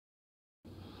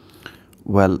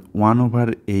Well, 1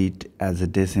 over 8 as a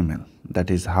decimal,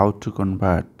 that is how to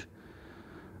convert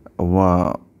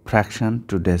a fraction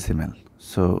to decimal.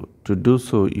 So to do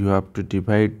so, you have to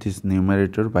divide this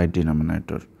numerator by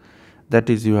denominator.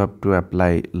 That is, you have to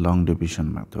apply long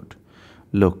division method.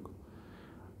 Look,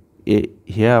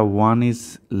 here 1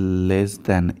 is less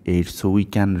than 8, so we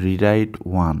can rewrite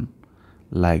 1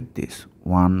 like this: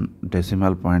 1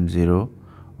 decimal point 0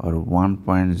 or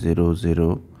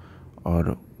 1.00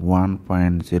 or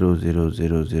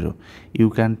 1.0000. You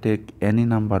can take any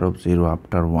number of 0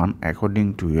 after 1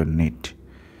 according to your need.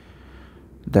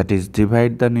 That is,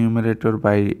 divide the numerator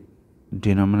by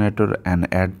denominator and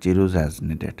add zeros as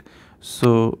needed.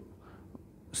 So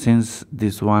since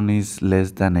this one is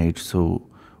less than 8, so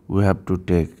we have to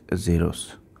take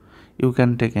zeros. You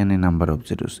can take any number of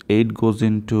zeros. 8 goes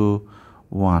into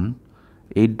 1.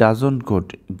 8 doesn't go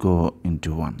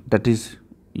into 1. That is,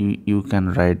 you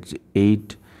can write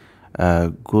 8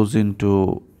 goes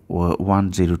into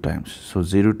 1 0 times. So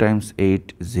 0 times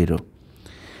 8, 0.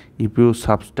 If you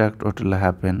subtract, what will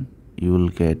happen? You will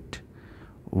get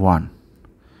 1.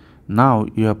 Now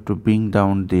you have to bring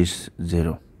down this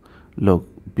 0.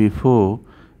 Look, before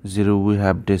 0 we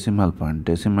have decimal point.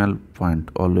 Decimal point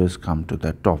always come to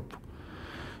the top.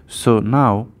 So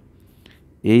now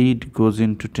 8 goes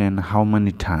into 10 how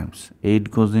many times?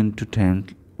 8 goes into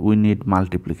 10, we need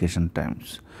multiplication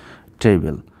times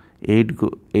table.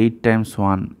 8 times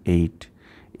 1, 8.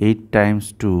 8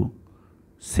 times 2,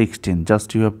 16.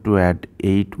 Just you have to add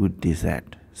 8 with this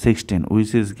add 16,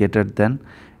 which is greater than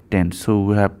 10. So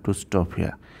we have to stop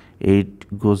here.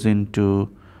 8 goes into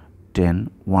 10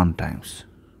 1 times.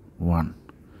 1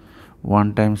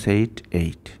 times 8,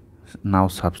 8. Now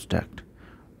subtract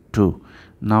 2.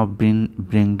 Now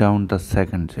bring down the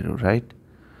second 0, right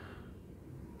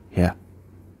here.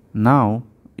 Now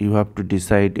you have to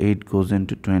decide 8 goes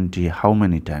into 20 how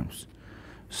many times.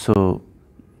 So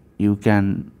you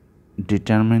can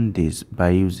determine this by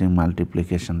using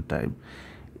multiplication type.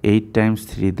 8 times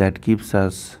 3, that gives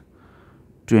us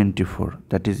 24.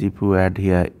 That is, if you add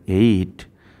here 8,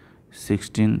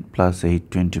 16 plus 8,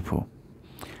 24.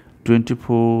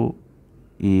 24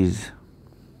 is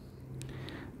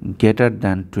greater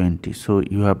than 20, so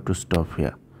you have to stop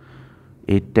here.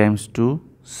 8 times 2,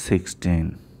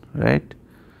 16, right?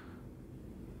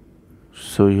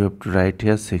 So you have to write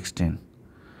here 16.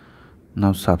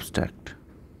 Now subtract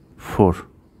 4.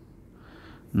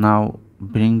 Now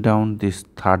bring down this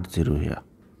third 0 here.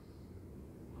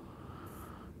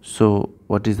 So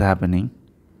what is happening?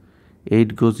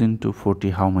 8 goes into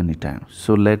 40 how many times?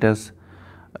 So let us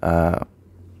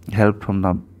help from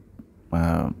the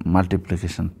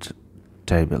multiplication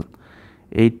table.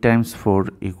 8 times 4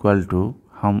 equal to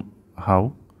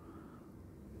how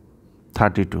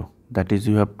 32. That is,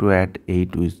 you have to add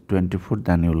 8 with 24,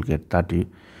 then you will get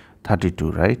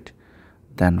 32, right?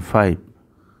 Then 5,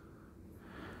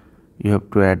 you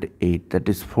have to add 8, that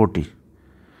is 40.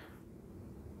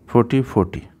 40,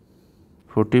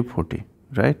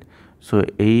 right? So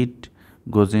 8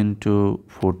 goes into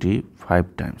 40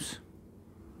 5 times,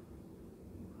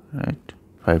 right?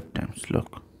 5 times,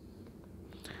 look.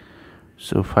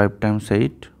 So 5 times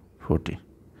 8, 40.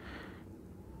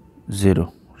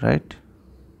 0, right?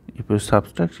 If you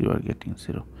subtract, you are getting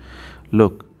 0.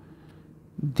 Look,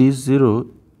 this 0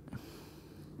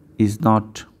 is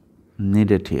not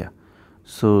needed here,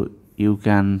 so you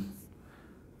can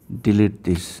delete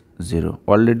this 0.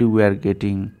 Already we are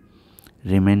getting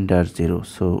remainder 0,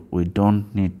 so we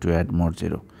don't need to add more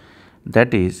 0.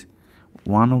 That is,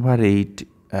 1 over 8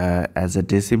 as a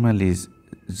decimal is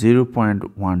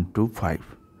 0.125,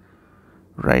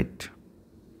 right?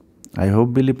 I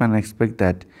hope, believe and expect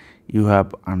that you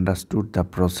have understood the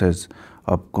process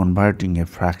of converting a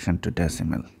fraction to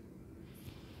decimal.